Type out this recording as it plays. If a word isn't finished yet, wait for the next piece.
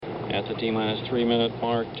At the T-minus 3-minute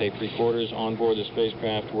mark, tape recorders on board the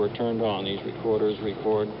spacecraft were turned on. These recorders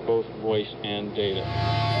record both voice and data. We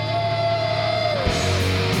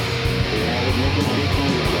have ignition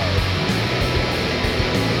sequence start.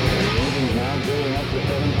 The engine's now building up to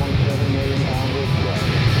 7.7 million pounds of thrust.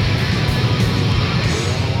 We have a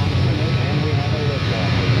launch commit and we have a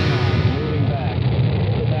liftoff. Moving back.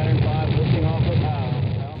 The Saturn V lifting off with power.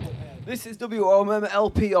 This is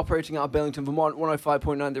WOMM-LP operating out of Burlington, Vermont,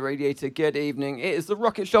 105.9 The Radiator. Good evening. It is The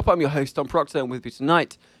Rocket Shop. I'm your host, Tom Proctor, and with me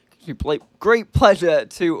tonight, great pleasure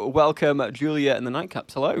to welcome Julia and the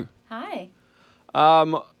Nightcaps. Hello. Hi.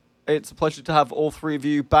 It's a pleasure to have all three of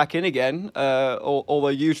you back in again, although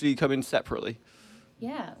usually you come in separately.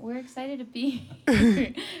 Yeah, we're excited to be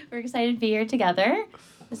we're excited to be here together.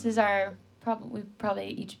 This is we've probably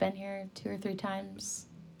each been here 2 or 3 times.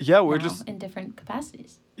 Yeah, we're now, just in different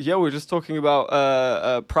capacities. Yeah, we're just talking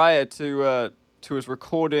about prior to us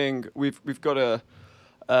recording. We've got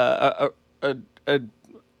a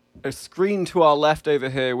screen to our left over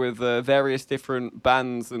here with various different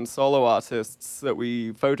bands and solo artists that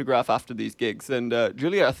we photograph after these gigs. And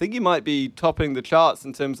Julia, I think you might be topping the charts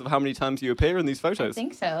in terms of how many times you appear in these photos. I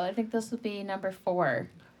think so. I think this will be number 4.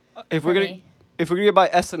 If we're gonna get by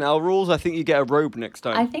SNL rules, I think you get a robe next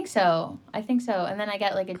time. I think so. And then I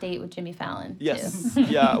get like a date with Jimmy Fallon. Yes. Too.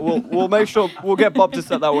 Yeah. We'll make sure we'll get Bob to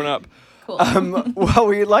set that one up. Cool. Well,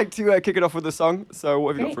 we'd like to kick it off with a song. So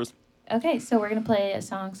what have you got for us? Okay, so we're gonna play a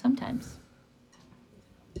song Sometimes.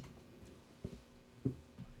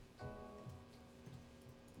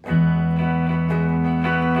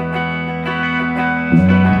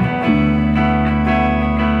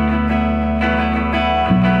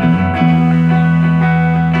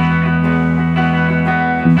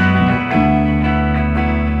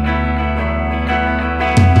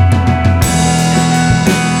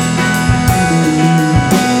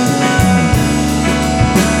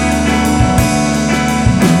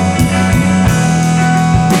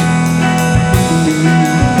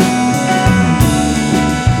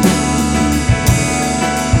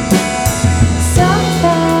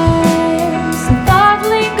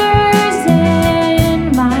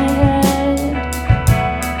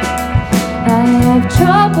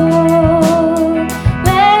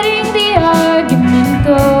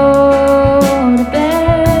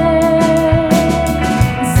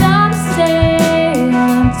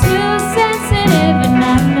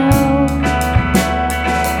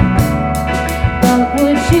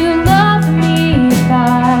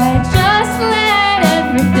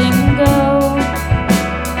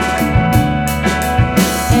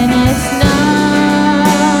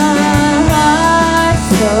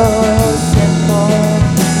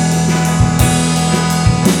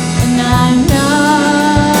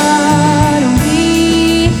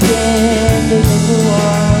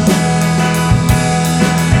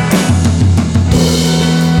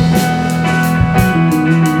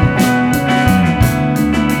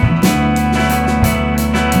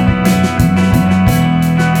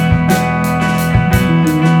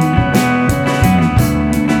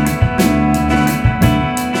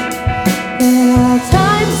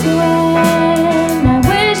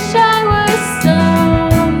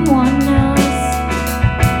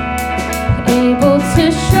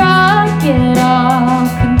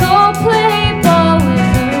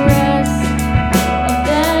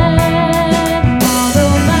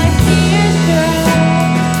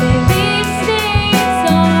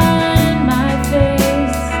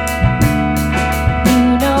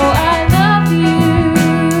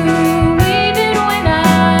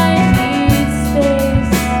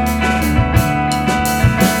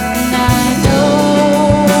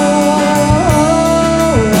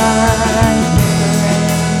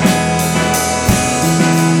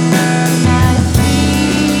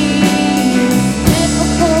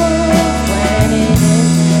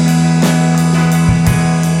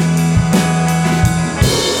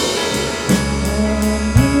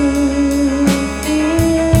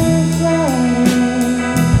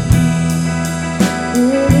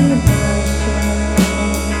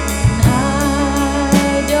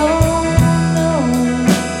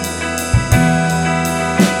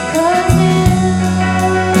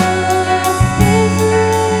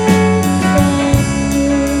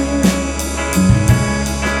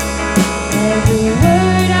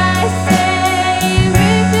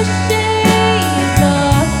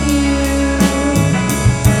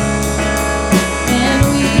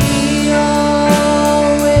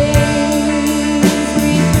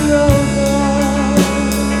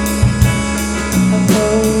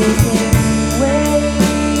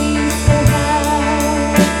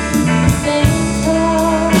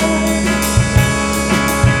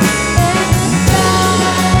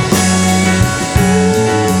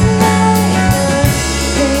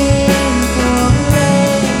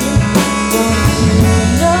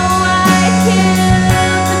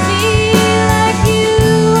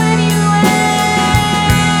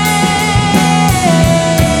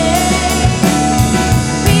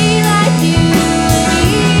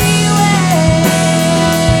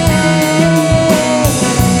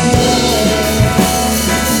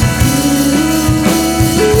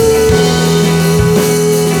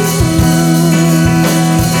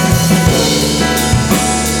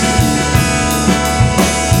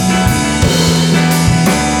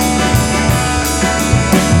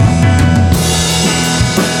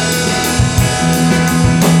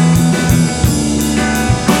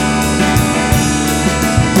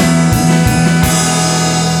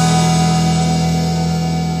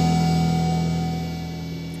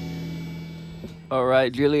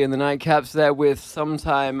 right, Julie and the Nightcaps there with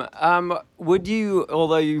Sometime. Would you,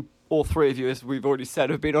 although you, all three of you, as we've already said,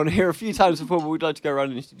 have been on here a few times before, but we'd like to go around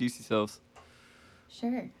and introduce yourselves.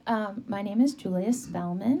 Sure. My name is Julia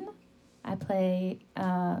Spellman. I play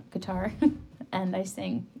guitar and I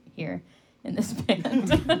sing here in this band.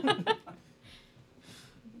 You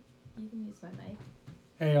can use my mic.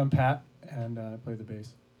 Hey, I'm Pat, and I play the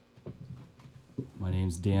bass. My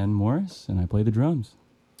name's Dan Morris, and I play the drums.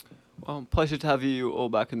 Well, pleasure to have you all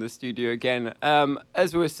back in the studio again.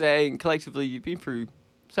 As we were saying, collectively, you've been through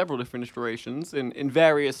several different iterations in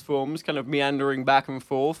various forms, kind of meandering back and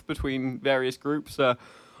forth between various groups.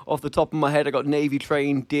 Off the top of my head, I got Navy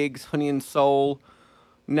Train, Diggs, Honey and Soul.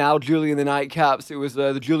 Now Julie and the Nightcaps. It was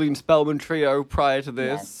the Julian Spellman trio prior to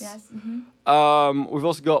this. Yes. Mm-hmm. We've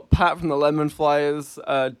also got Pat from the Lemon Flyers.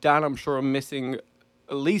 Dan, I'm sure I'm missing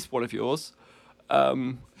at least one of yours.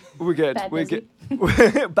 We're good. Bad We're Busy.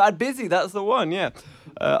 good. Bad Busy, that's the one, yeah.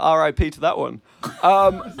 R.I.P. to that one.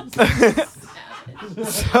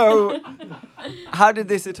 So, how did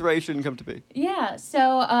this iteration come to be? Yeah,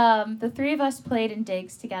 so the three of us played in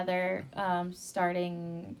Diggs together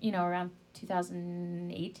starting, around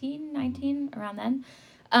 2018, 19, around then.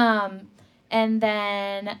 And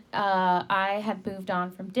then I had moved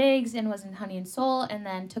on from Diggs and was in Honey and Soul, and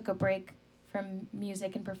then took a break from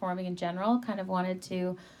music and performing in general. Kind of wanted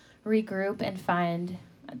to regroup and find,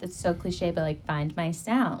 that's so cliche, but like find my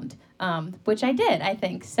sound, which I did, I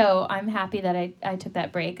think. So I'm happy that I took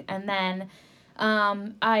that break. And then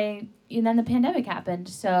then the pandemic happened.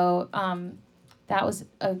 So that was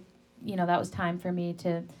that was time for me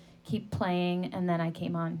to keep playing. And then I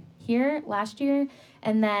came on here last year.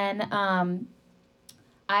 And then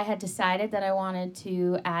I had decided that I wanted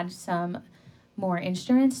to add some more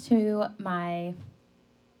instruments to my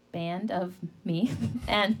band of me.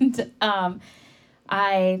 And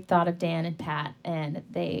I thought of Dan and Pat, and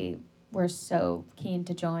they were so keen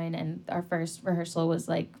to join. And our first rehearsal was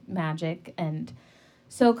like magic and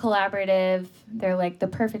so collaborative. They're like the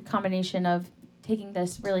perfect combination of taking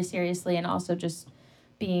this really seriously and also just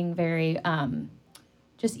being very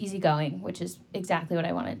just easygoing, which is exactly what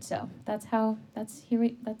I wanted. So that's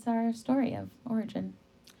our story of origin.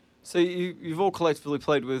 So you've all collectively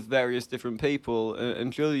played with various different people,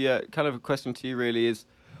 and Julia, kind of a question to you really is,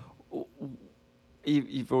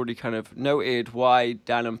 you've already kind of noted why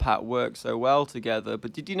Dan and Pat work so well together,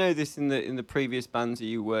 but did you know this in the previous bands that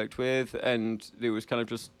you worked with, and it was kind of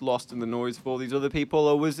just lost in the noise of all these other people,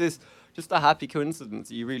 or was this just a happy coincidence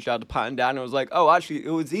that you reached out to Pat and Dan and was like, oh, actually,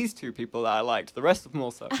 it was these two people that I liked, the rest of them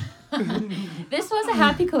also? This was a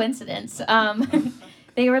happy coincidence.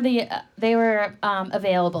 They were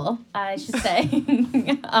available, I should say.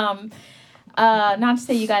 Not to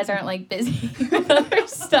say you guys aren't like busy with other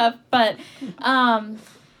stuff, but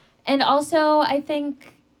and also I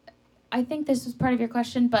think this was part of your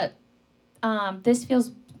question, but this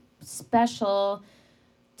feels special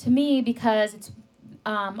to me because it's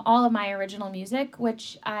all of my original music,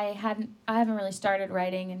 which I haven't really started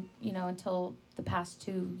writing until the past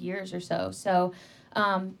 2 years or so. So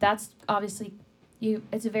that's obviously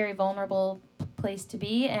it's a very vulnerable place to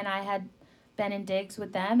be, and I had been in Diggs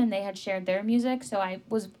with them, and they had shared their music, so I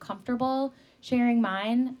was comfortable sharing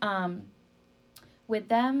mine with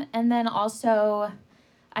them. And then also,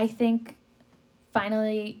 I think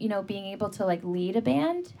finally, being able to like lead a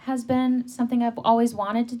band has been something I've always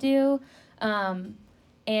wanted to do, and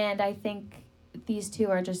I think these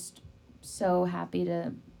two are just so happy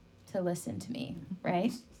to listen to me,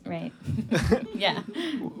 right? Right. Yeah.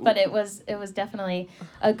 But it was definitely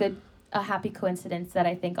a happy coincidence that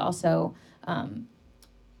I think also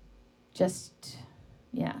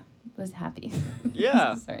was happy.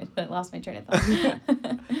 Yeah. Sorry, I lost my train of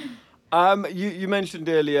thought. You mentioned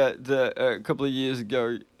earlier that a couple of years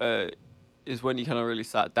ago is when you kind of really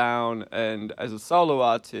sat down and as a solo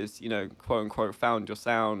artist, quote unquote, found your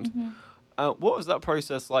sound. Mm-hmm. What was that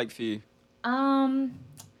process like for you?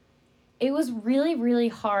 It was really, really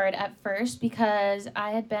hard at first because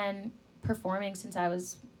I had been performing since I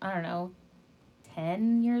was,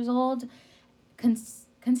 10 years old,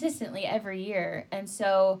 consistently every year. And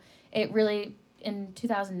so it really, in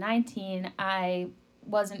 2019, I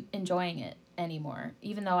wasn't enjoying it anymore.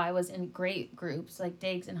 Even though I was in great groups like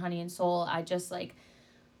Diggs and Honey and Soul, I just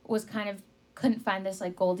was couldn't find this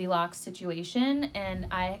Goldilocks situation. And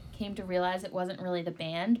I came to realize it wasn't really the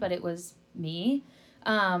band, but it was me.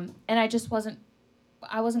 And I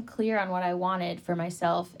wasn't clear on what I wanted for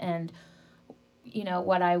myself and,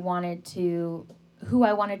 what I wanted to, who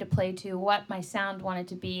I wanted to play to, what my sound wanted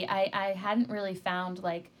to be. I hadn't really found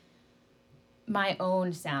my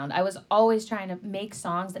own sound. I was always trying to make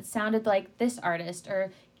songs that sounded like this artist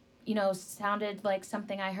or, sounded like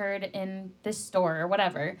something I heard in this store or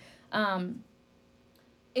whatever.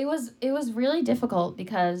 It was really difficult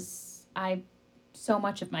because so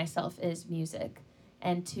much of myself is music,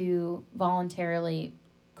 and to voluntarily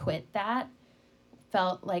quit that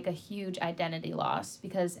felt like a huge identity loss,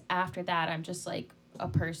 because after that I'm just like a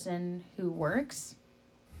person who works.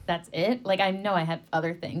 That's it. Like, I know I have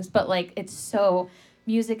other things, but like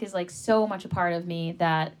music is like so much a part of me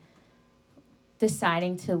that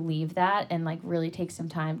deciding to leave that and like really take some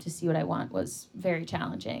time to see what I want was very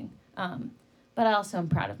challenging. But I also am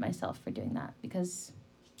proud of myself for doing that because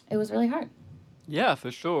it was really hard. Yeah, for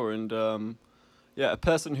sure. And a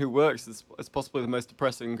person who works is possibly the most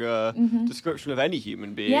depressing description of any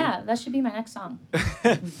human being. Yeah, that should be my next song.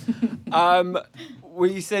 Well,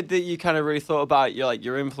 you said that you kind of really thought about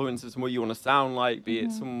your influences and what you want to sound like, be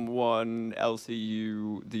it someone else that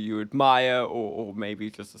you admire, or maybe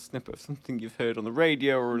just a snippet of something you've heard on the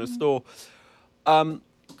radio or in a store.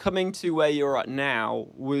 Coming to where you're at now,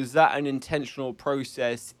 was that an intentional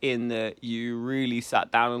process in that you really sat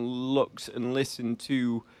down and looked and listened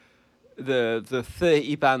to the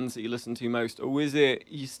 30 bands that you listen to most, or was it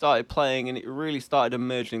you started playing and it really started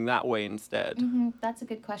emerging that way instead? That's a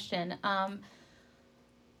good question.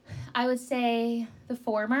 I would say the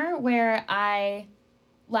former, where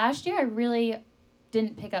last year I really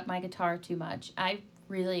didn't pick up my guitar too much. I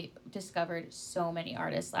really discovered so many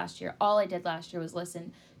artists last year. All I did last year was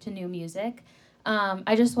listen to new music.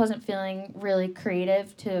 I just wasn't feeling really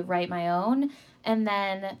creative to write my own. And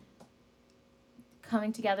then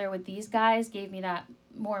coming together with these guys gave me that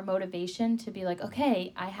more motivation to be like,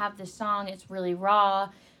 okay, I have this song, it's really raw,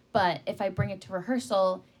 but if I bring it to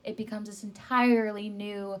rehearsal, it becomes this entirely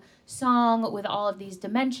new song with all of these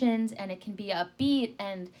dimensions, and it can be upbeat.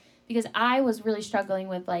 And because I was really struggling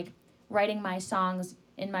with like writing my songs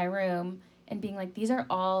in my room and being like,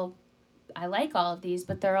 I like all of these,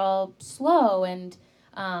 but they're all slow and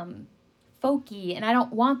folky, and I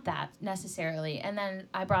don't want that necessarily. And then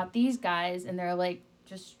I brought these guys, and they're like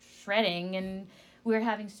just shredding, and we were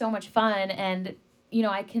having so much fun, and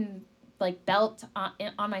I can like belt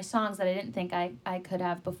on my songs that I didn't think I could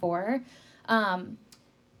have before.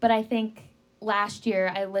 But I think last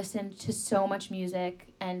year I listened to so much music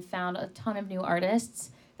and found a ton of new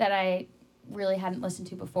artists that I really hadn't listened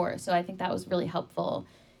to before. So I think that was really helpful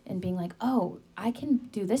in being like, oh, I can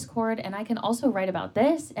do this chord, and I can also write about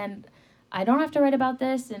this, and I don't have to write about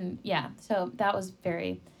this. And yeah, so that was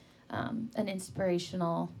very an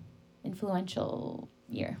inspirational, influential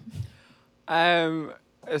year.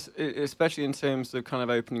 Especially in terms of kind of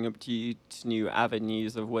opening up to you to new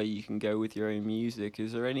avenues of where you can go with your own music.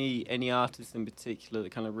 Is there any artist in particular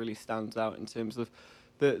that kind of really stands out in terms of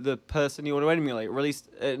the person you want to emulate? Or at least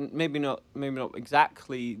maybe not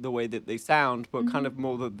exactly the way that they sound, but kind of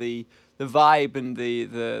more the vibe and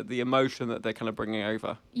the emotion that they're kind of bringing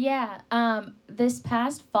over. Yeah. This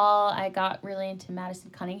past fall, I got really into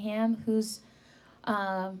Madison Cunningham, who's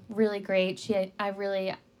really great. I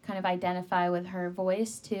really kind of identify with her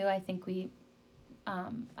voice too. I think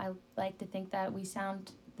I like to think that we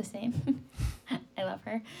sound the same. I love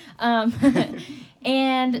her.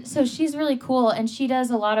 And so she's really cool, and she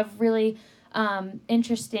does a lot of really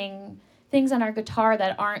interesting things on our guitar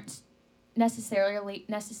that aren't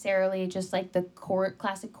necessarily just like the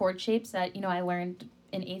classic chord shapes that I learned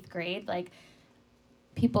in 8th grade. Like,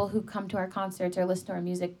 people who come to our concerts or listen to our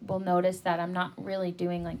music will notice that I'm not really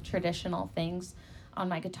doing like traditional things on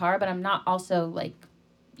my guitar, but I'm not also like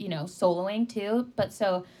soloing too. But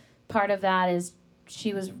so part of that is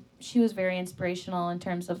she was very inspirational in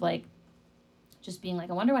terms of like just being like,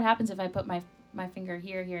 I wonder what happens if I put my finger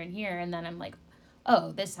here, and here, and then I'm like,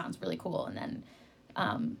 oh, this sounds really cool. And then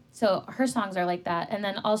so her songs are like that. And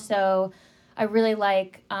then also I really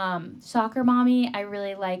like Soccer Mommy. I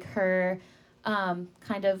really like her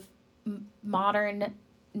kind of modern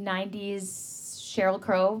 90s Sheryl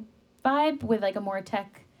Crow vibe with like a more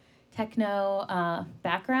techno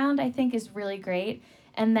background, I think is really great.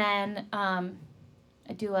 And then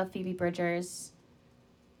I do love Phoebe Bridgers.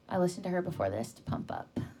 I listened to her before this to pump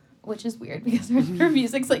up, which is weird because her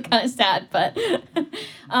music's like kind of sad, but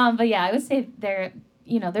yeah, I would say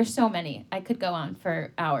there's so many. I could go on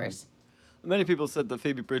for hours. Many people said that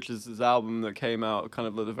Phoebe Bridgers' album that came out kind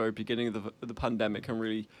of at the very beginning of the pandemic and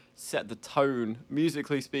really set the tone,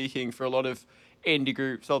 musically speaking, for a lot of indie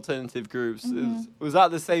groups, alternative groups. Was that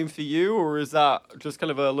the same for you, or is that just kind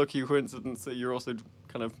of a lucky coincidence that you're also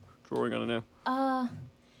kind of drawing on it now?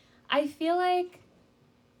 I feel like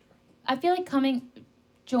coming,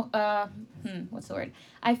 what's the word?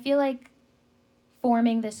 I feel like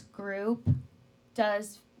forming this group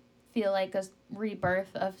does feel like a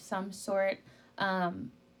rebirth of some sort.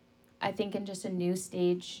 I think in just a new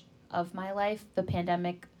stage of my life, the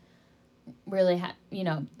pandemic really had,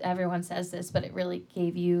 everyone says this, but it really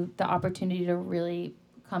gave you the opportunity to really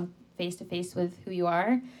come face to face with who you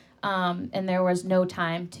are. And there was no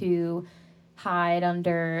time to hide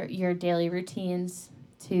under your daily routines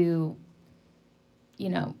to,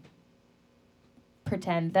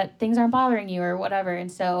 pretend that things aren't bothering you or whatever. And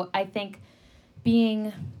so I think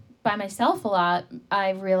being by myself a lot,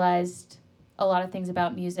 I realized a lot of things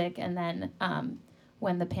about music. And then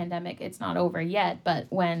when the pandemic, it's not over yet, but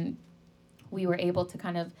when we were able to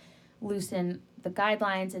kind of loosen the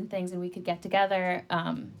guidelines and things and we could get together,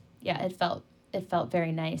 it felt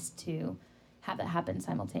very nice to have that happen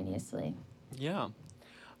simultaneously. Yeah.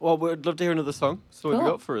 Well, we'd love to hear another song. So what have you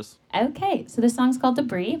Cool. got for us? Okay, so this song's called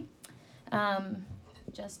Debris.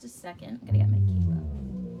 Just a second. I'm going to get my key up.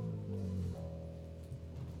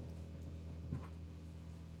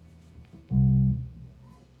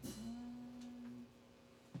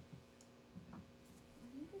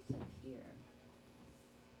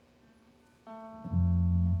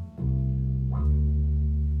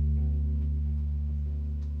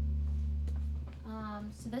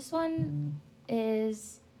 So this one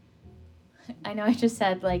is, I know I just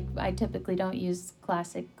said, I typically don't use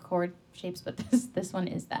classic chord shapes, but this one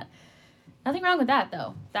is that. Nothing wrong with that,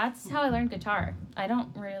 though. That's how I learned guitar. I don't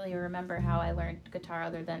really remember how I learned guitar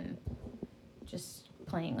other than just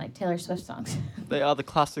playing, Taylor Swift songs. They are the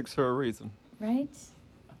classics for a reason. Right?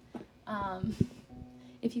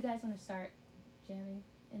 If you guys want to start jamming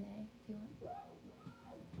in A, if you want.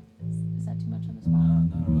 Is that too much on the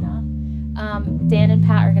spot? No? Dan and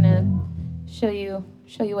Pat are gonna show you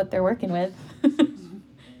what they're working with.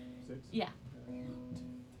 Yeah.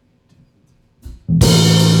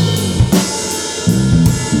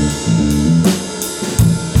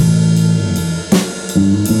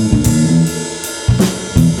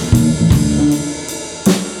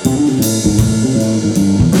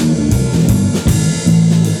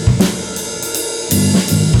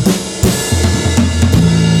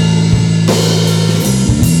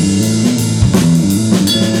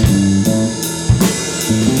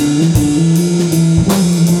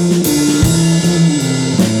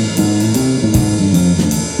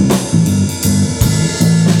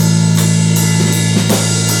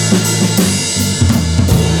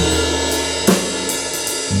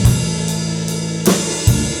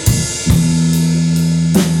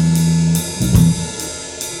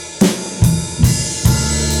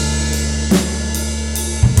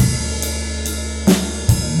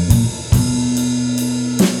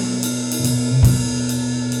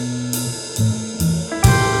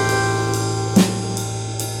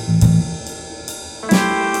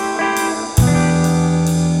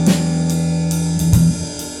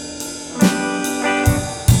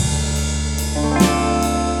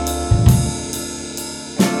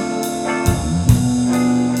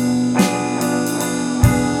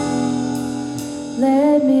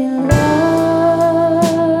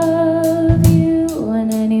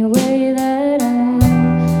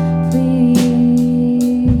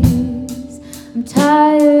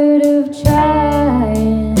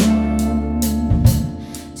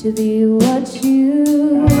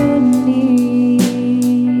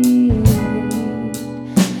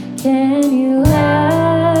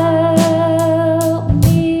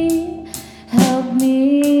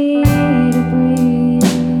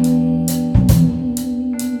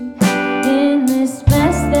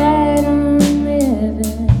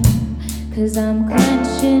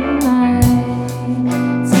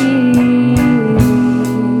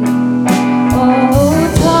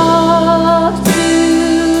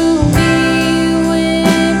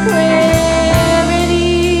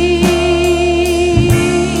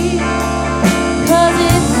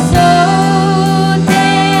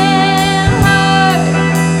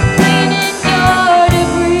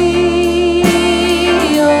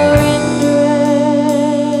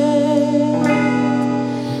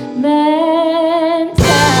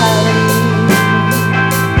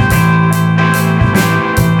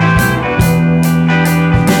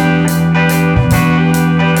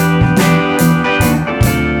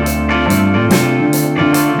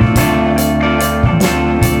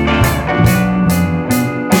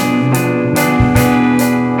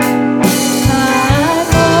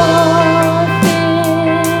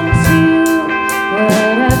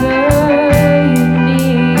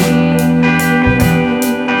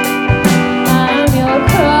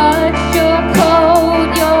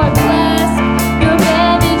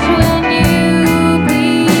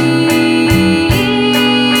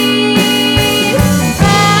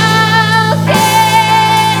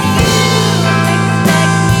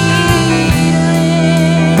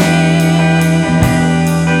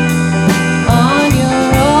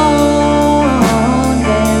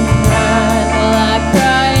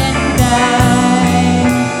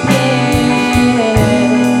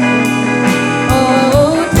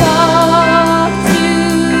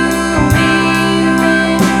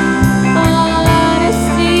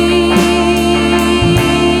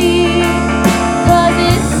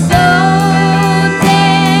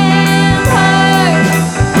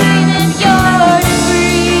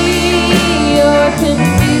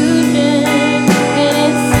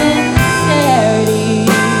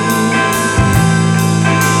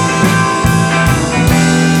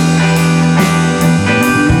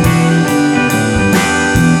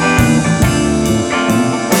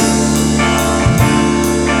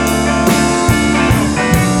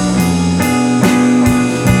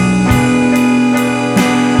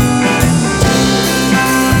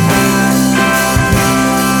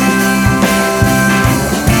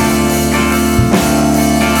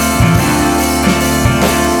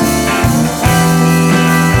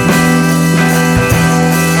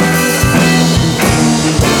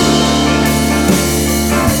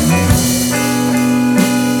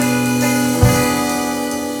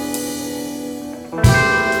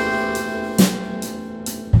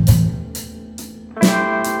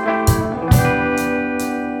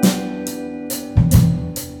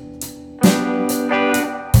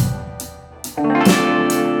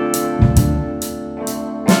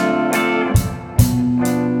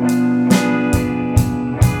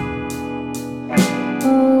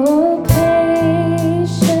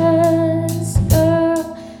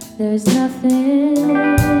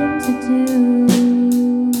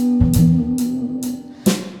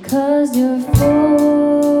 'cause you're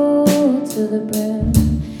full to the brim.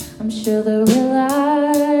 I'm sure they'll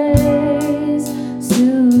realize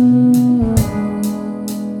soon.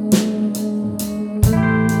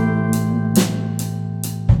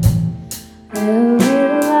 They'll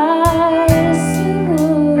realize soon.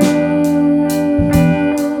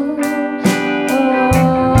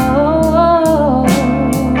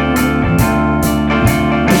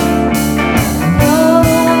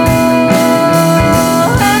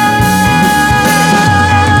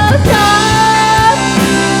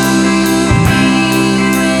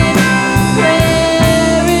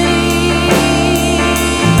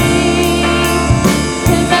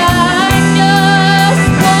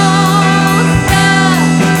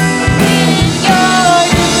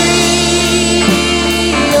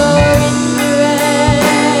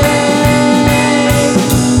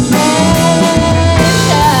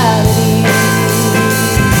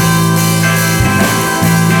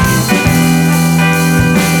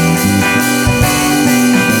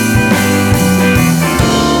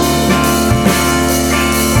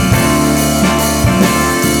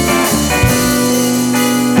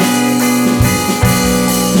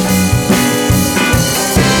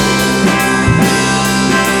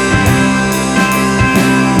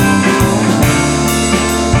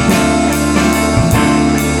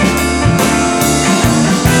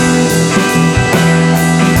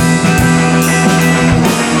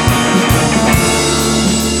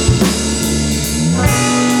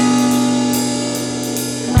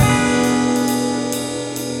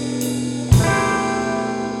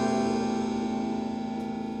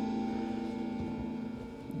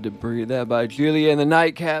 Debris there by Julia and the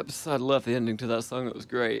Nightcaps. I love the ending to that song. That was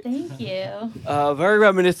great. Thank you. Very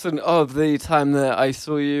reminiscent of the time that I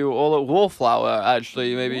saw you all at Wallflower,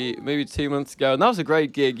 actually, maybe 2 months ago, and that was a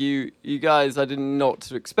great gig. You guys, I didn't know what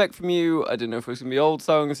to expect from you. I didn't know if it was gonna be old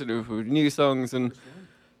songs, I didn't know if it were new songs, and it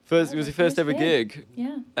was your first ever gig.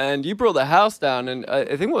 Yeah. And you brought the house down, and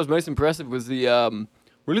I think what was most impressive was the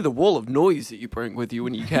really the wall of noise that you bring with you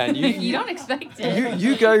when you can. You don't expect it.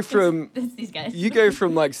 You go from It's these guys. you go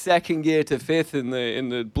from like second gear to fifth in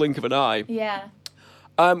the blink of an eye. Yeah.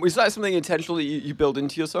 Was that something intentional that you build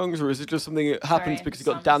into your songs, or is it just something that happens Sorry, because you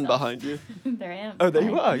got saw Dan myself. behind you? There I am. Oh, there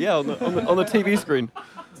you Hi. are. Yeah, on the TV screen.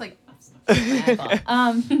 It's like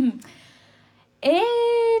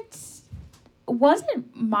it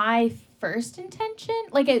wasn't my first intention.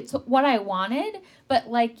 Like, it's what I wanted, but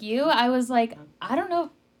like you, I was like, I don't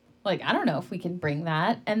know if we can bring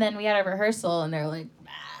that. And then we had a rehearsal, and they're like,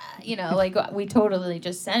 like we totally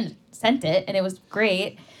just sent it, and it was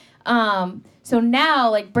great. So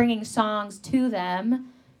now, like, bringing songs to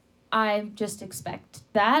them, I just expect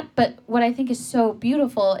that. But what I think is so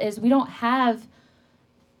beautiful is we don't have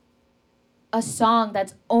a song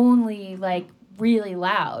that's only like really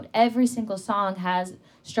loud. Every single song has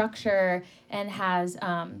structure and has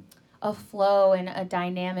a flow and a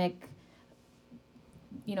dynamic,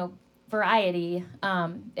 variety.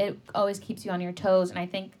 It always keeps you on your toes, and I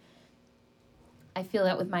feel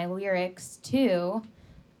that with my lyrics too.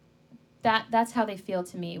 That's how they feel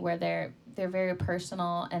to me, where they're very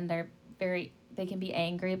personal, and they can be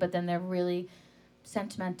angry, but then they're really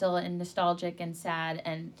sentimental and nostalgic and sad,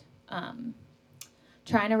 and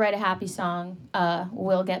trying to write a happy song.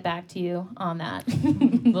 We'll get back to you on that.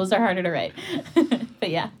 Those are harder to write. But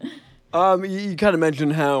yeah. You kind of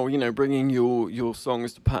mentioned how bringing your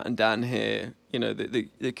songs to Pat and Dan here.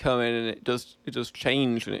 They come in and it does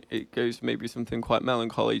change, and it goes maybe something quite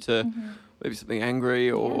melancholy to maybe something angry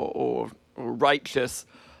or righteous.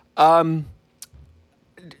 Was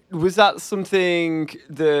that something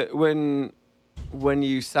that when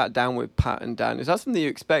you sat down with Pat and Dan, is that something you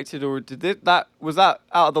expected, or was that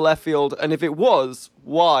out of the left field? And if it was,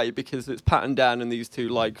 why? Because it's Pat and Dan, and these two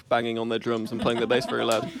like banging on their drums and playing their bass very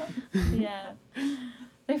loud. Yeah,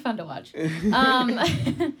 they're fun to watch.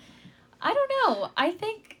 I don't know. I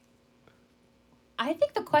think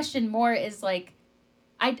the question more is like,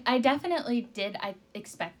 I definitely did. I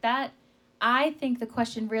expect that. I think the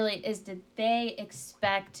question really is, did they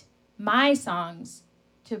expect my songs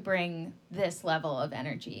to bring this level of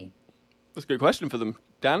energy? That's a good question for them.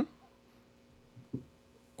 Dan?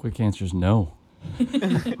 Quick answer is no.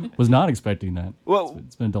 Was not expecting that. Well,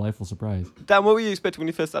 It's been a delightful surprise. Dan, what were you expecting when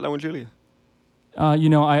you first sat down with Julia?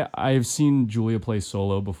 I've seen Julia play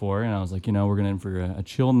solo before, and I was like, we're going in for a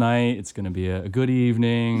chill night. It's going to be a good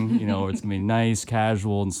evening. It's going to be nice,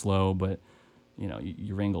 casual, and slow. But,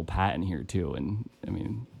 you wrangle Pat in here too, and I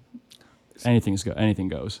mean, anything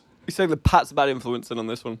goes. You saying that Pat's a bad influence then on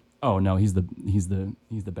this one? Oh no, he's the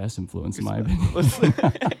best influence in my opinion.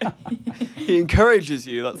 he encourages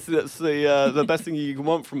you. That's the best thing you can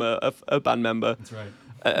want from a band member. That's right.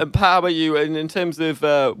 And Pat, how about you? And in terms of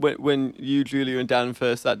when you, Julia, and Dan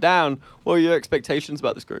first sat down, what were your expectations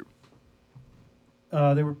about this group?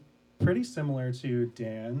 They were pretty similar to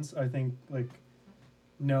Dan's. I think, like,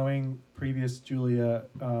 knowing previous Julia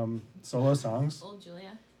solo songs. Old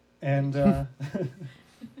Julia. And,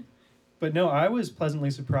 but no, I was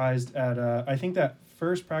pleasantly surprised at, I think that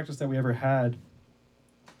first practice that we ever had,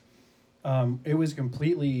 it was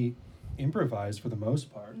completely improvised for the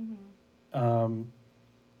most part.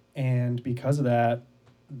 And because of that,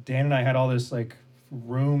 Dan and I had all this, like,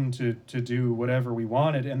 room to do whatever we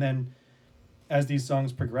wanted. And then as these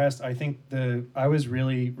songs progressed, I think I was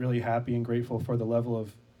really, really happy and grateful for the level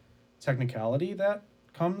of technicality that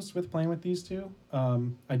comes with playing with these two.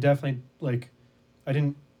 I definitely, like, I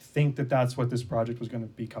didn't think that that's what this project was going to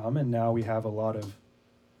become, and now we have a lot of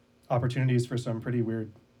opportunities for some pretty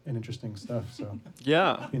weird and interesting stuff. So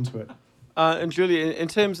Yeah. into it. And Julia, in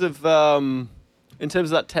terms of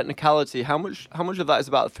that technicality, how much of that is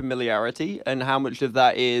about familiarity, and how much of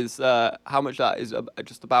that is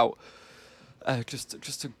just about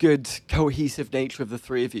just a good cohesive nature of the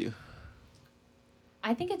three of you?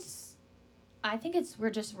 I think it's we're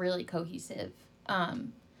just really cohesive.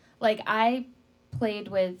 Like, I played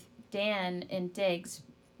with Dan in Diggs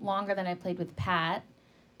longer than I played with Pat,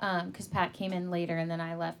 because Pat came in later and then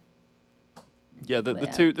I left. Yeah, the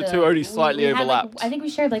two only slightly we had, like, overlapped. I think we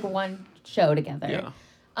shared like one show together. Yeah.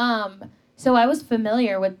 So I was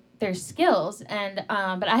familiar with their skills, and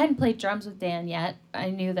but I hadn't played drums with Dan yet. I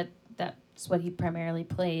knew that that's what he primarily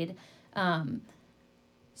played.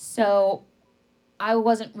 So I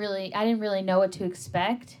didn't really know what to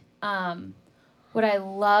expect. What I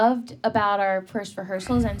loved about our first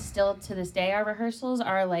rehearsals, and still to this day our rehearsals,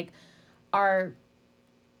 are like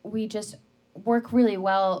we just work really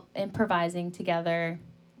well improvising together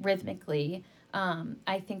rhythmically.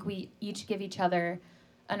 I think we each give each other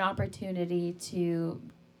an opportunity to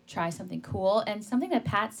try something cool. And something that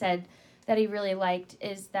Pat said that he really liked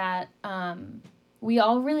is that we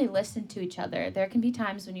all really listen to each other. There can be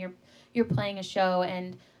times when you're playing a show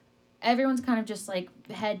and everyone's kind of just like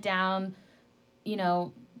head down, you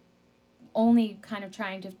know, only kind of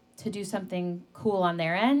trying to do something cool on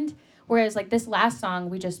their end. Whereas, like, this last song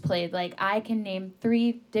we just played, like, I can name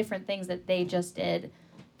 3 different things that they just did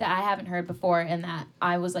that I haven't heard before and that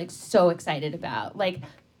I was, like, so excited about. Like,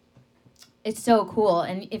 it's so cool.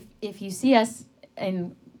 And if you see us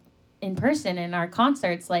in person in our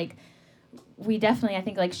concerts, like, we definitely, I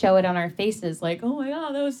think, like, show it on our faces, like, oh my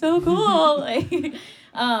God, that was so cool. Like,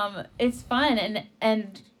 it's fun.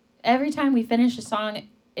 And every time we finish a song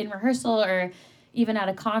in rehearsal or even at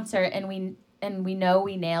a concert and we know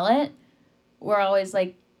we nail it, we're always,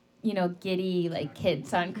 like, you know, giddy, like,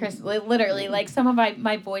 kids on Christmas. Literally, like, some of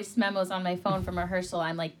my voice memos on my phone from rehearsal,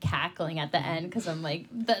 I'm, like, cackling at the end because I'm like,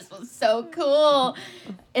 this was so cool.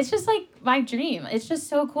 It's just, like, my dream. It's just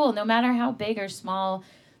so cool. No matter how big or small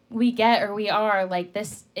we get or we are, like,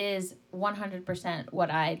 this is 100%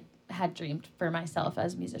 what I had dreamed for myself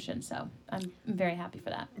as a musician. So I'm very happy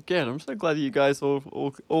for that. Good. I'm so glad you guys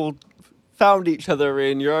all found each other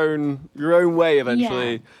in your own way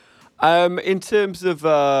eventually. Yeah. In terms of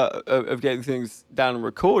getting things down and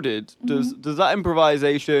recorded, does that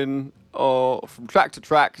improvisation or from track to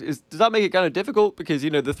track does that make it kind of difficult? Because, you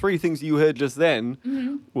know, the 3 things you heard just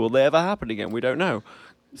then, will they ever happen again? We don't know.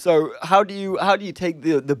 So how do you take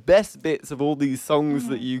the best bits of all these songs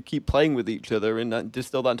that you keep playing with each other and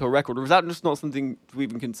distill that into a record? Or is that just not something to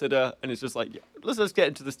even consider? And it's just like, yeah, let's just get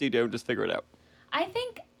into the studio and just figure it out. I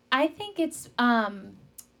think it's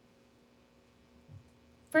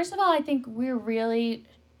first of all, I think we're really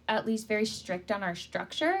at least very strict on our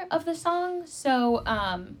structure of the song. So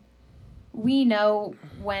we know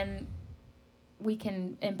when we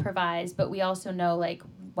can improvise, but we also know, like,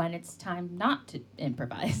 when it's time not to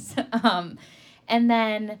improvise. And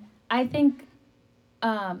then I think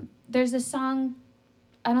there's a song,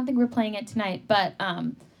 I don't think we're playing it tonight, but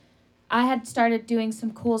I had started doing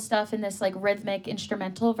some cool stuff in this, like, rhythmic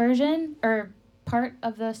instrumental version or part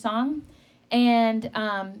of the song. And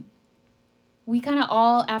we kind of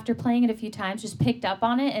all, after playing it a few times, just picked up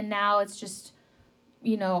on it. And now it's just,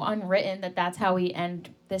 you know, unwritten that that's how we end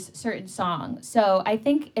this certain song. So I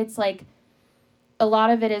think it's like a lot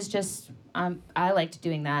of it is just, I liked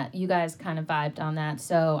doing that. You guys kind of vibed on that.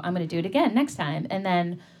 So I'm going to do it again next time. And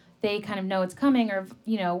then they kind of know it's coming, or,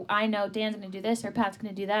 you know, I know Dan's going to do this or Pat's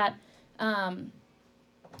going to do that. And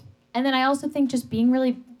then I also think just being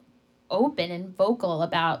really open and vocal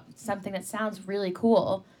about something that sounds really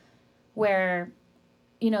cool, where,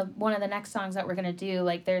 you know, one of the next songs that we're going to do,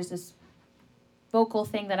 like, there's this vocal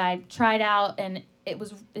thing that I tried out, and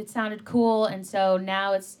it sounded cool, and so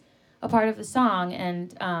now it's a part of the song.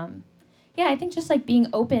 And yeah, I think just like being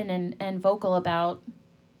open and vocal about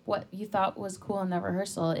what you thought was cool in the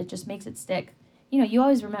rehearsal, it just makes it stick. You know, you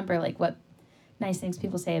always remember like what nice things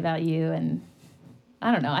people say about you, and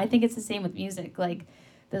I don't know. I think it's the same with music, like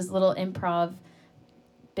those little improv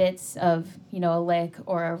bits of, you know, a lick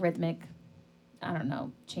or a rhythmic, I don't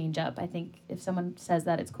know, change up. I think if someone says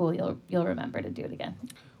that it's cool, you'll remember to do it again.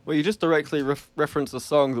 Well, you just directly referenced a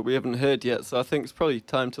song that we haven't heard yet, so I think it's probably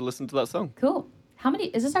time to listen to that song. Cool. How many,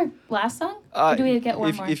 is this our last song? Or do we get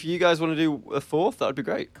one more? If you guys want to do a fourth, that would be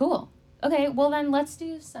great. Cool. Okay, well then let's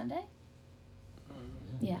do Sunday.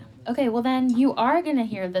 Yeah. Okay, well then you are going to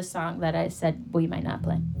hear the song that I said we might not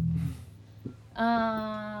play.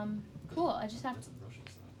 Cool. I just have to...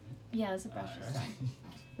 Yeah, it's a Brushes song.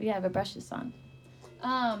 We have a Brushes song.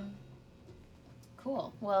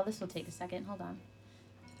 Cool. Well, this will take a second. Hold on.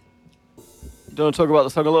 Do you want to talk about the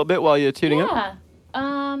song a little bit while you're tuning up?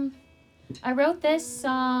 Yeah. I wrote this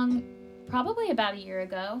song probably about a year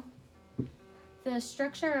ago. The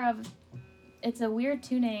structure of... It's a weird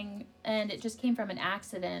tuning, and it just came from an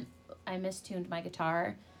accident. I mistuned my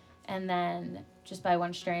guitar, and then just by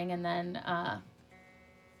one string, and then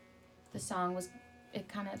the song was... It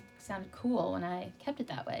kind of sounded cool when I kept it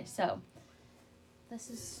that way. So this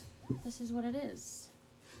is what it is.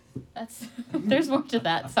 That's there's more to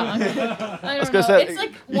that song. I don't know. Say, it's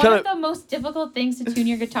like one of the most difficult things to tune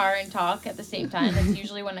your guitar and talk at the same time. It's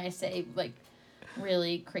usually when I say like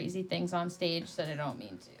really crazy things on stage that I don't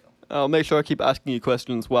mean to. I'll make sure I keep asking you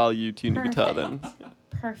questions while you tune your guitar then.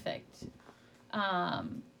 Perfect.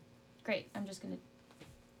 Great. I'm just gonna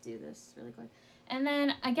do this really quick. And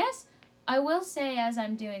then I guess I will say as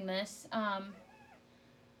I'm doing this, I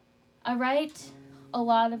write a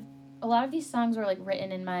lot of these songs were like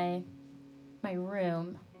written in my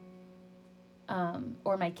room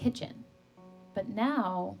or my kitchen. But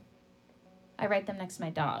now I write them next to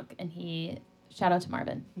my dog, and shout out to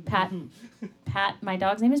Marvin. Pat, my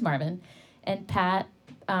dog's name is Marvin, and Pat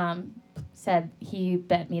said he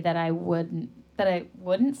bet me that I wouldn't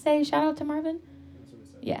say shout out to Marvin. That's what he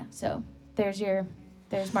said. Yeah, so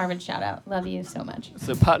there's Marvin's shout out. Love you so much.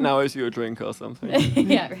 So Pat now owes you a drink or something.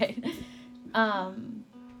 Yeah, right.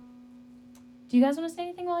 Do you guys want to say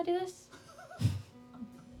anything while I do this?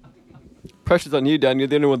 Pressure's on you, Dan. You're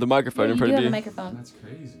the only one with the microphone Yeah, in front you of do you. have a microphone. That's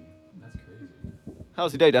crazy.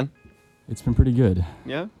 How's your day, Dan? It's been pretty good.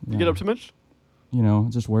 Yeah? You Yeah. get up too much? You know,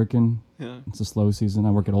 just working. Yeah. It's a slow season.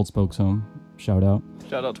 I work at Old Spokes Home. Shout out.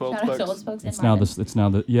 Shout out to Old Shout out to Spokes. Old Spokes and It's now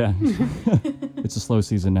Marvin. yeah. It's a slow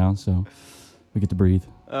season now, so we get to breathe.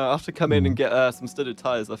 I have to come in and get some studded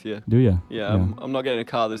tyres off you. Do ya? Yeah, I'm not getting a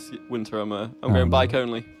car this winter. I'm going no. bike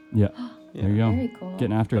only. Yeah. Yeah. There you go. Very cool.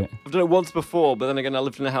 Getting after it. I've done it once before, but then again, I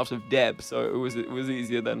lived in a house with Deb, so it was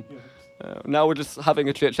easier then. Now we're just having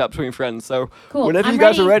a chit chat between friends. So Cool. whenever I'm you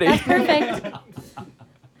guys are ready. That's perfect.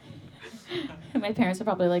 My parents are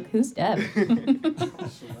probably like, "Who's Deb?"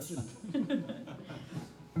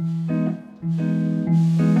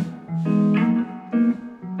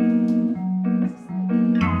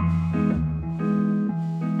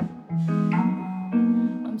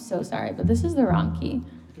 I'm so sorry, but this is the wrong key. You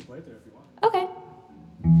can play it there if you want. Okay.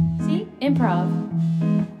 See? Improv.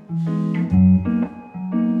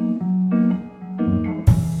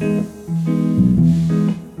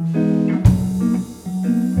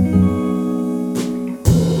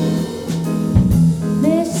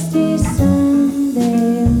 Misty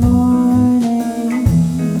Sunday morning,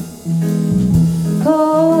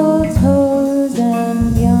 cold toes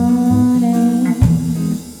and yawning.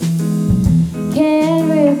 Can't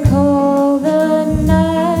recall the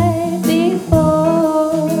night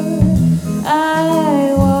before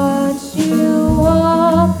I watched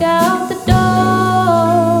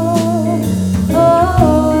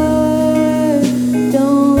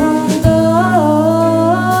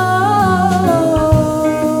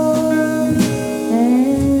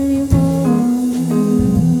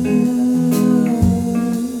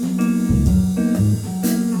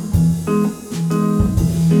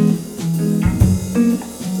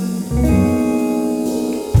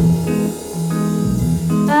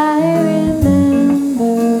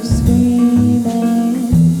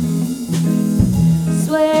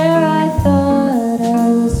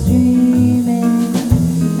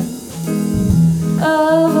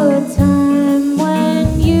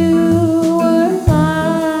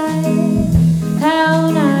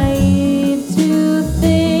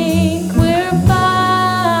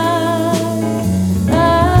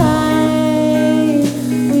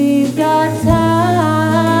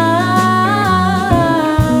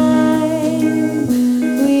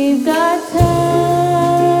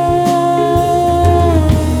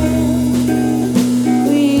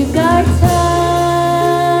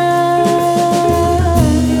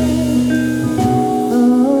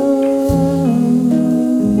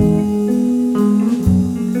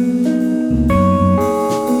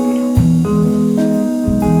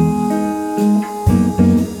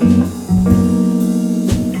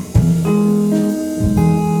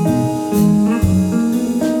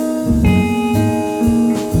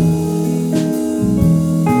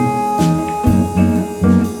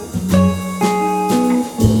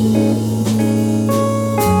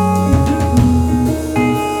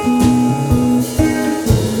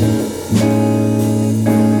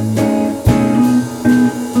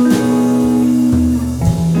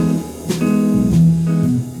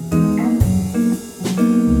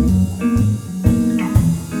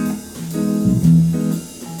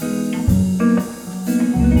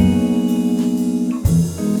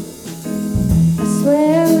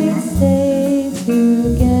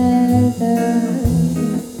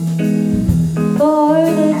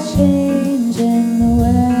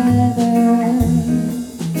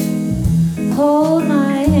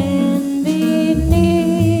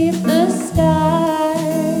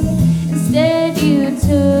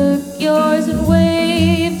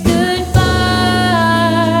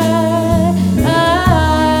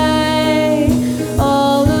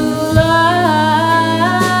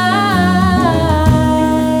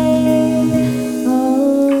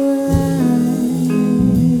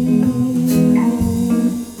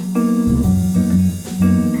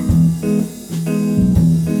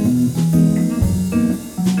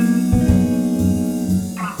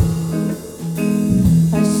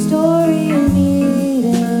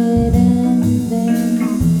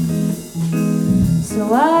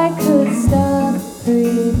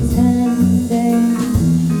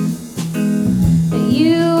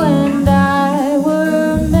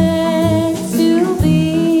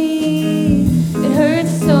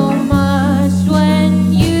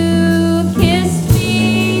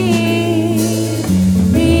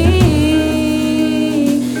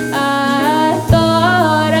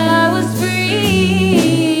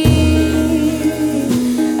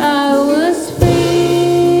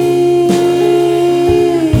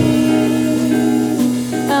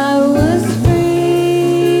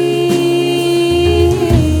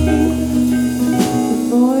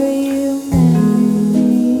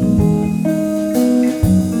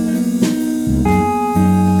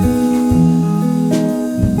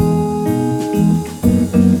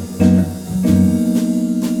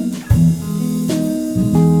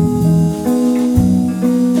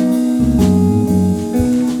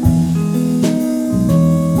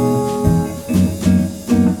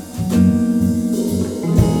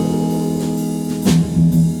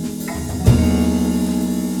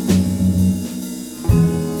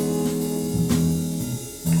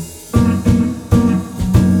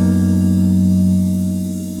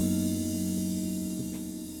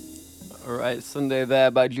Sunday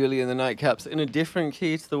there by Julie and the Nightcaps in a different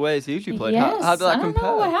key to the way it's usually played. Yes, How did that I don't compare?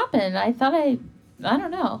 know what happened. I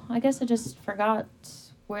don't know. I guess I just forgot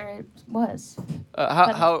where it was.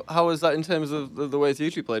 How was that in terms of the way it's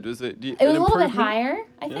usually played? Was it? It was a little bit improvement? higher,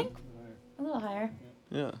 I Yeah. think. A little higher.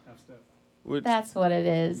 Yeah. Would, That's what it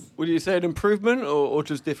is. would you say an improvement or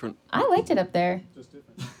just different? I liked it up there. Just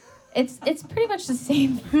different. It's pretty much the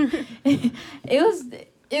same.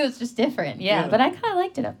 it was just different, yeah. Yeah. But I kind of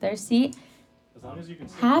liked it up there. See, As long as you can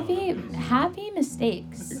sing happy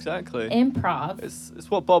mistakes. Exactly. Improv. It's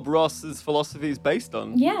what Bob Ross's philosophy is based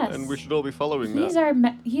on. Yes. And we should all be following He's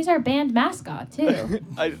that. he's our band mascot too.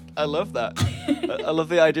 I love that. I love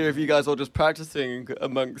the idea of you guys all just practicing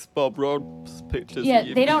amongst Bob Ross pictures. Yeah, that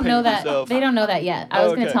you've they don't know painted that. yourself. They don't know that yet. I Oh,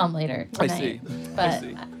 was gonna okay. tell them later. I tonight. see. But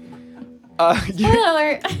see. spoiler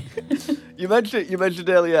alert. You mentioned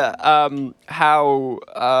earlier how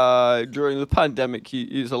during the pandemic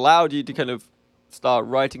it's allowed you to kind of start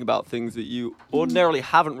writing about things that you ordinarily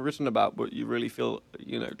haven't written about, but you really feel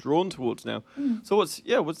drawn towards now. So what's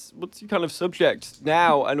your kind of subject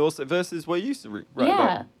now, and also versus what you used to write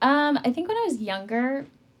Yeah. about? I think when I was younger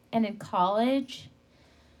and in college,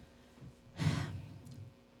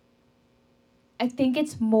 I think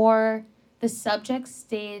it's more the subject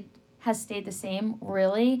has stayed the same,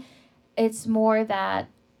 really. It's more that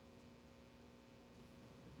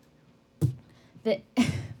my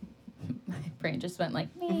brain just went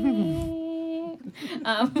like me.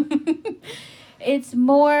 It's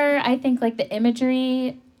more, I think, like the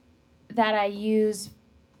imagery that I use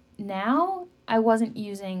now, I wasn't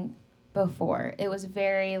using before. It was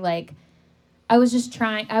very like I was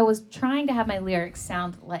trying to have my lyrics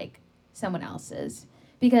sound like someone else's,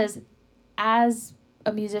 because as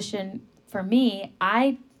a musician, for me,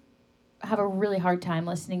 I have a really hard time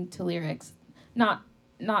listening to lyrics. Not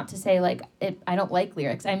to say like I don't like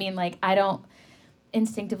lyrics. I mean, like, I don't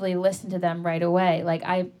instinctively listen to them right away. Like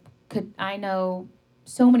I know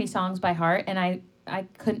so many songs by heart, and I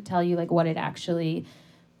couldn't tell you like what it actually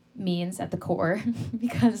means at the core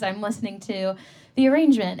because I'm listening to the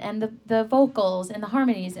arrangement and the vocals and the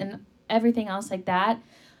harmonies and everything else like that.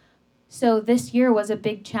 So this year was a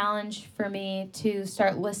big challenge for me to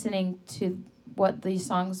start listening to what these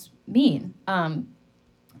songs mean,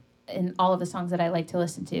 in all of the songs that I like to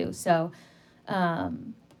listen to. So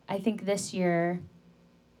I think this year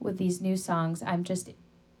with these new songs, I'm just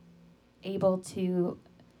able to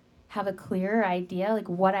have a clearer idea, like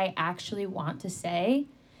what I actually want to say.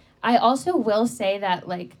 I also will say that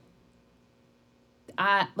like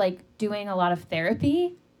doing a lot of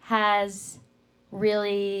therapy has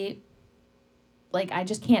really, like, I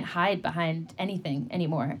just can't hide behind anything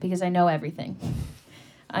anymore because I know everything.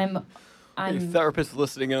 I'm Your therapist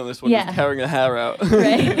listening in on this one, Yeah. just tearing her hair out.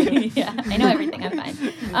 right. Yeah, I know everything.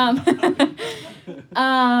 I'm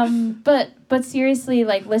fine. But seriously,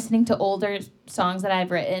 like listening to older songs that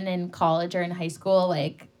I've written in college or in high school,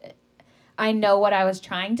 like I know what I was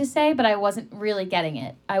trying to say, but I wasn't really getting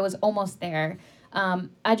it. I was almost there.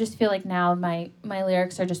 I just feel like now my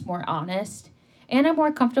lyrics are just more honest, and I'm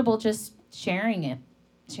more comfortable just sharing it.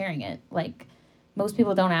 Like most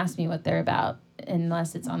people don't ask me what they're about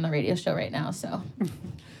unless it's on the radio show right now. So.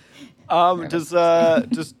 Does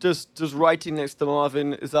writing next to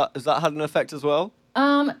Marvin, is that had an effect as well?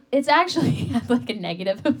 It's actually had like a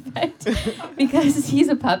negative effect because he's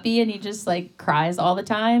a puppy and he just like cries all the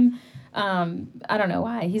time. I don't know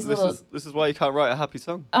why. He's a little. This is why you can't write a happy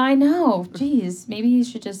song. I know. Jeez, maybe he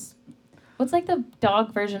should just. What's like the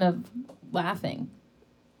dog version of laughing?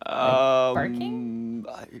 Barking?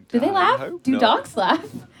 Do they laugh? Do dogs laugh?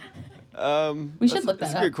 We should look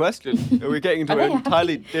that That's up. a good question. Are we getting into Are an they happy?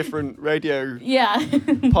 entirely different radio Yeah.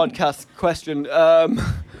 podcast question?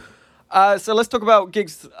 So let's talk about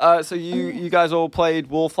gigs. So you guys all played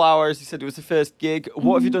Wallflowers. You said it was the first gig.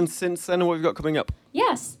 What have you done since then, and what have you got coming up?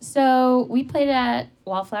 Yes. So we played at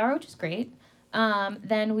Wallflower, which is great.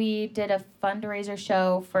 Then we did a fundraiser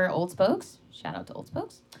show for Old Spokes. Shout out to Old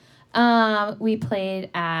Spokes. We played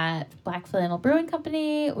at Black Flannel Brewing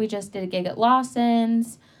Company. We just did a gig at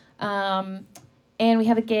Lawson's. And we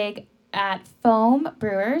have a gig at Foam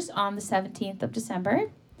Brewers on the 17th of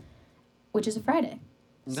December, which is a Friday.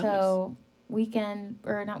 Nice. So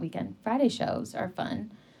Friday shows are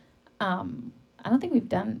fun. I don't think we've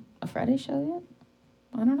done a Friday show yet.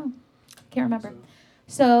 I don't know. Can't remember.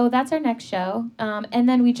 So that's our next show. And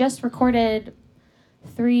then we just recorded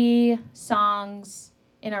 3 songs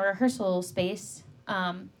in a rehearsal space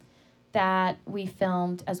that we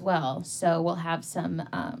filmed as well. So we'll have some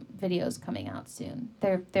videos coming out soon.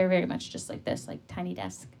 They're very much just like this, like Tiny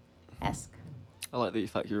Desk-esque. I like the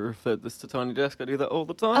fact you referred this to Tiny Desk. I do that all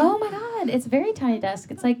the time. Oh my god, it's a very tiny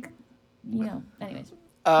desk. It's like, anyways.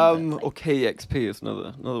 Or KEXP is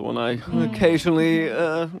another one I occasionally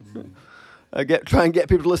try and get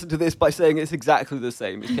people to listen to this by saying it's exactly the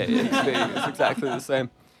same as KEXP. It's exactly the same.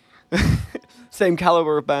 Same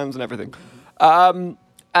caliber of bands and everything.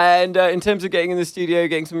 And in terms of getting in the studio,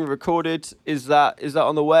 getting something recorded, is that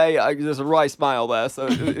on the way? There's a wry smile there, so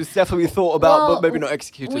it's definitely thought about, but maybe not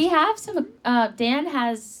executed. We have some. Dan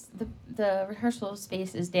has the rehearsal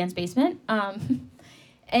space is Dan's basement,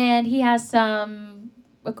 and he has some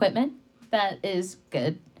equipment that is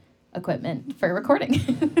good equipment for recording.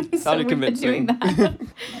 Sounded convincing. Been doing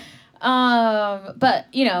that. But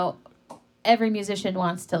every musician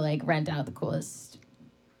wants to like rent out the coolest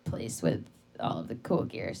place with all of the cool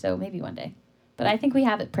gear, so maybe one day. But I think we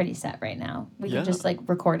have it pretty set right now. We can just like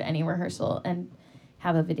record any rehearsal and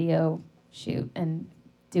have a video shoot and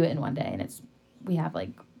do it in one day, and we have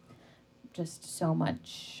like just so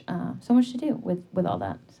much to do with all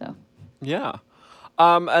that. So yeah.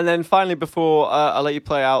 And then finally, before I let you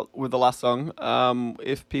play out with the last song,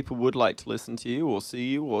 if people would like to listen to you or see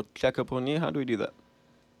you or check up on you, how do we do that?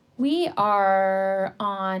 We are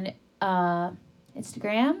on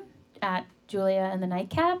Instagram at Julia and the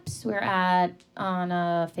Nightcaps. We're on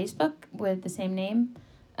Facebook with the same name.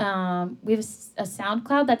 We have a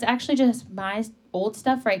SoundCloud that's actually just my old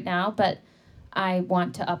stuff right now, but I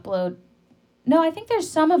want to upload. No, I think there's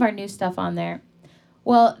some of our new stuff on there.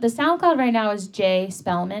 Well, the SoundCloud right now is Jay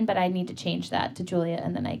Spellman, but I need to change that to Julia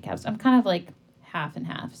and the Nightcaps. I'm kind of like half and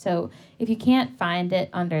half. So if you can't find it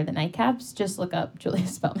under the Nightcaps, just look up Julia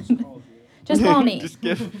Spellman. Just call me. Just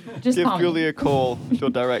give call Julia me. a call. She'll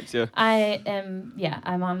direct you.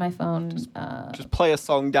 I'm on my phone. Just play a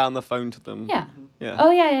song down the phone to them. Yeah. Yeah. Oh,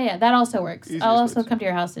 yeah. That also works. Easiest I'll also ways. come to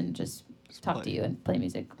your house and just talk play. to you and play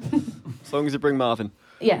music. As long as you bring Marvin.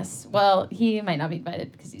 Yes. Well, he might not be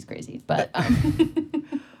invited because he's crazy, but...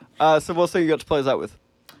 So what song you got to play us out with?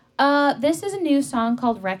 This is a new song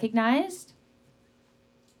called Recognized,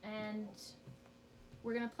 and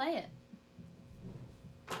we're going to play it.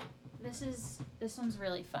 This one's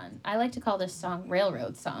really fun. I like to call this song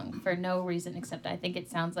Railroad Song for no reason except I think it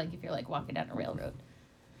sounds like if you're like walking down a railroad.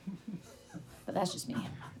 But that's just me.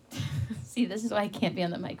 See, this is why I can't be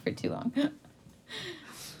on the mic for too long.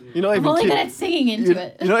 You're not I'm even only good at singing into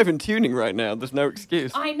it. You're not even tuning right now. There's no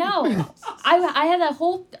excuse. I know. I had a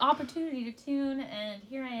whole opportunity to tune, and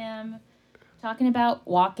here I am talking about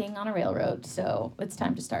walking on a railroad. So it's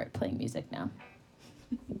time to start playing music now.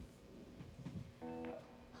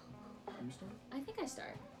 I think I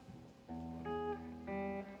start.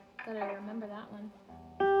 Gotta remember that one.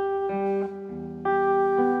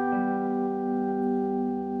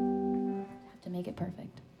 Have to make it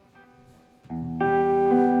perfect.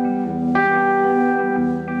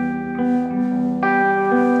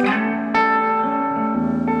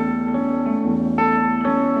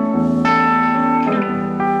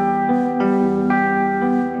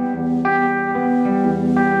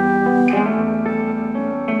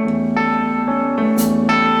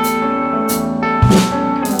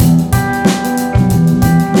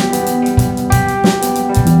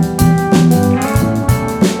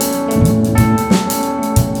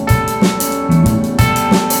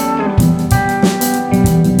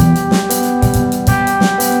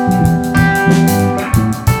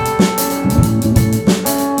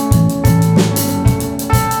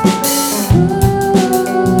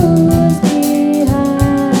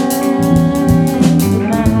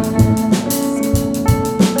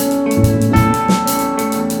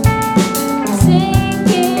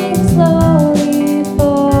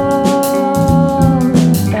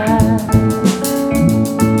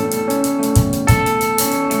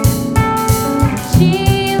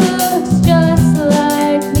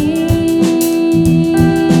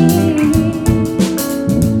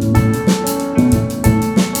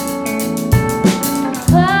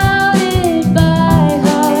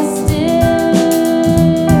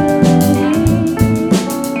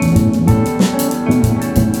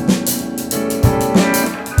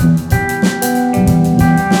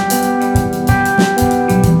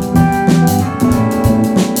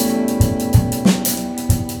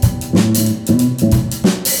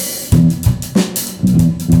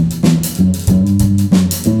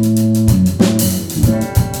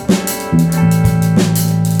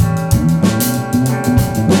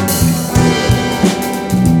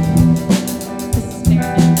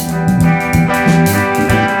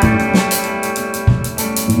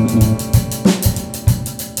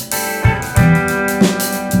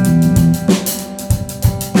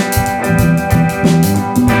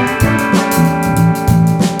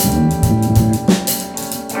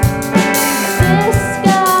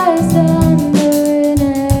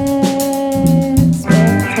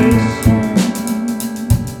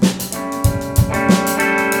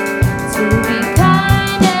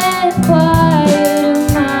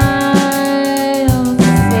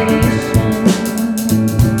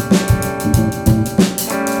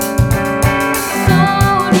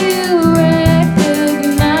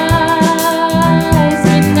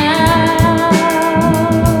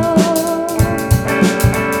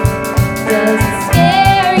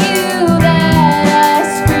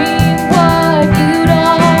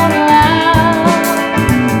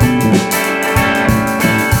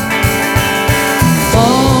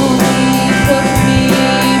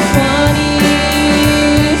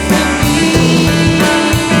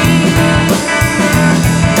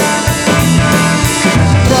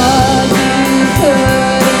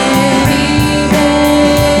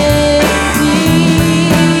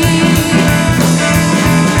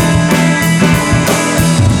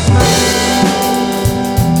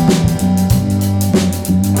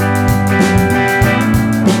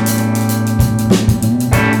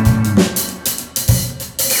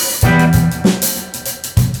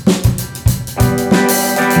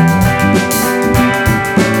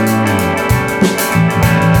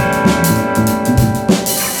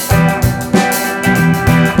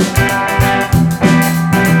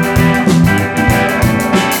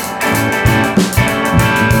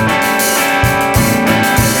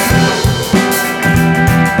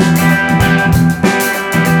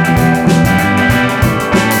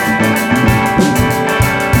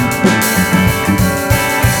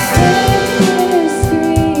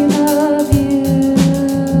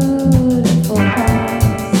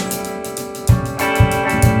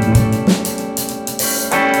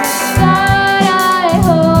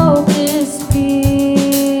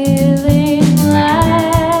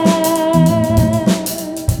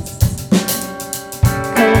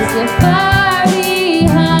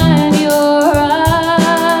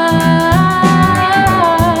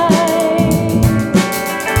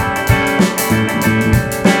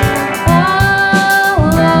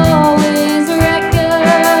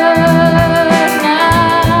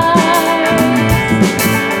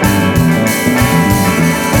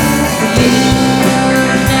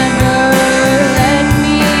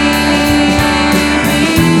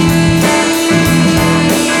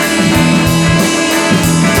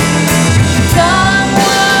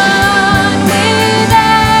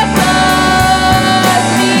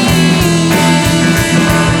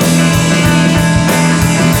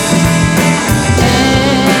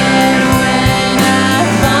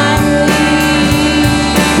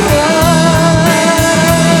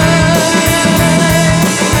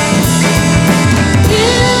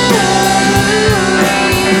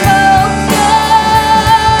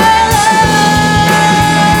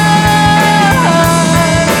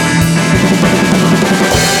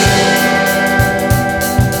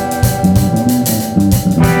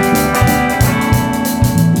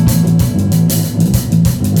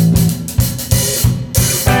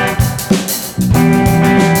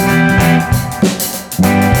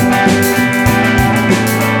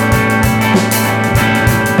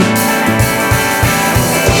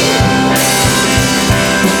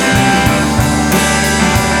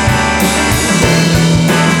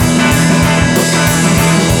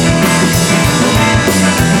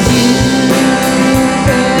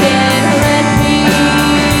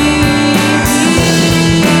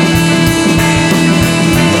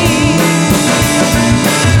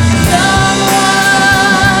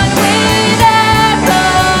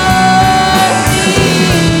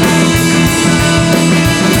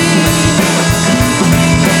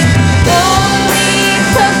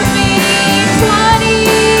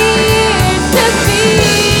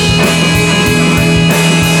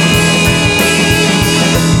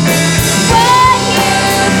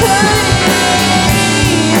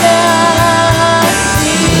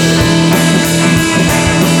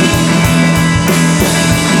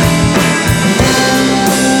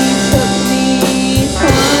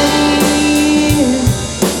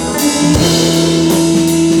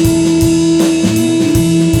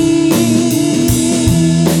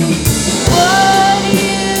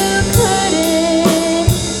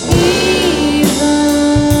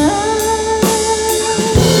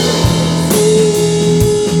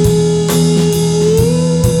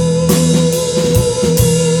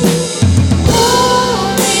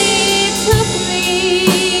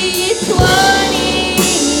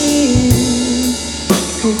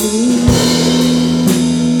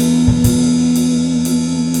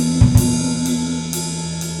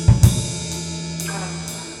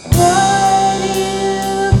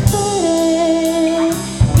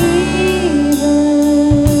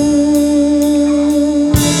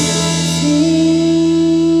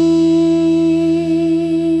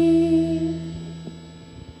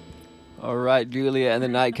 alongside Julia and the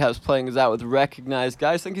Nightcaps playing us out with Recognize.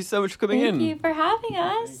 Guys, thank you so much for coming Thank in. you for having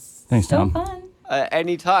us. Thanks, so Tom. fun.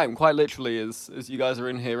 Any time, quite literally, as you guys are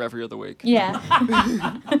in here every other week. Yeah.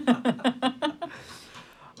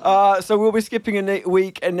 So we'll be skipping a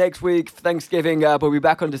week, and next week, Thanksgiving, we'll be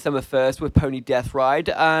back on December 1st with Pony Death Ride.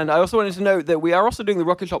 And I also wanted to note that we are also doing the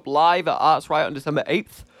Rocket Shop live at Arts Riot on December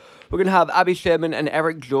 8th. We're going to have Abby Sherman and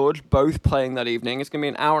Eric George both playing that evening. It's going to be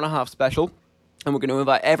an hour-and-a-half special, and we're going to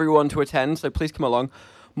invite everyone to attend, so please come along.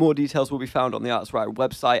 More details will be found on the Arts Riot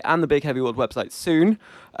website and the Big Heavy World website soon,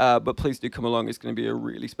 but please do come along. It's going to be a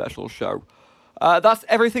really special show. That's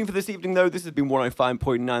everything for this evening, though. This has been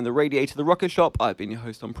 105.9 The Radiator, The Rocket Shop. I've been your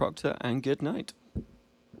host, Tom Proctor, and good night.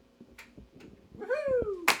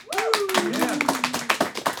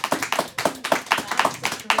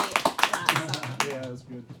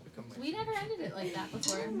 We never ended it like that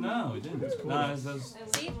before. No, we didn't. No, it was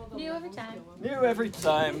See? New every time. New every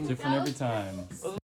time. different every time.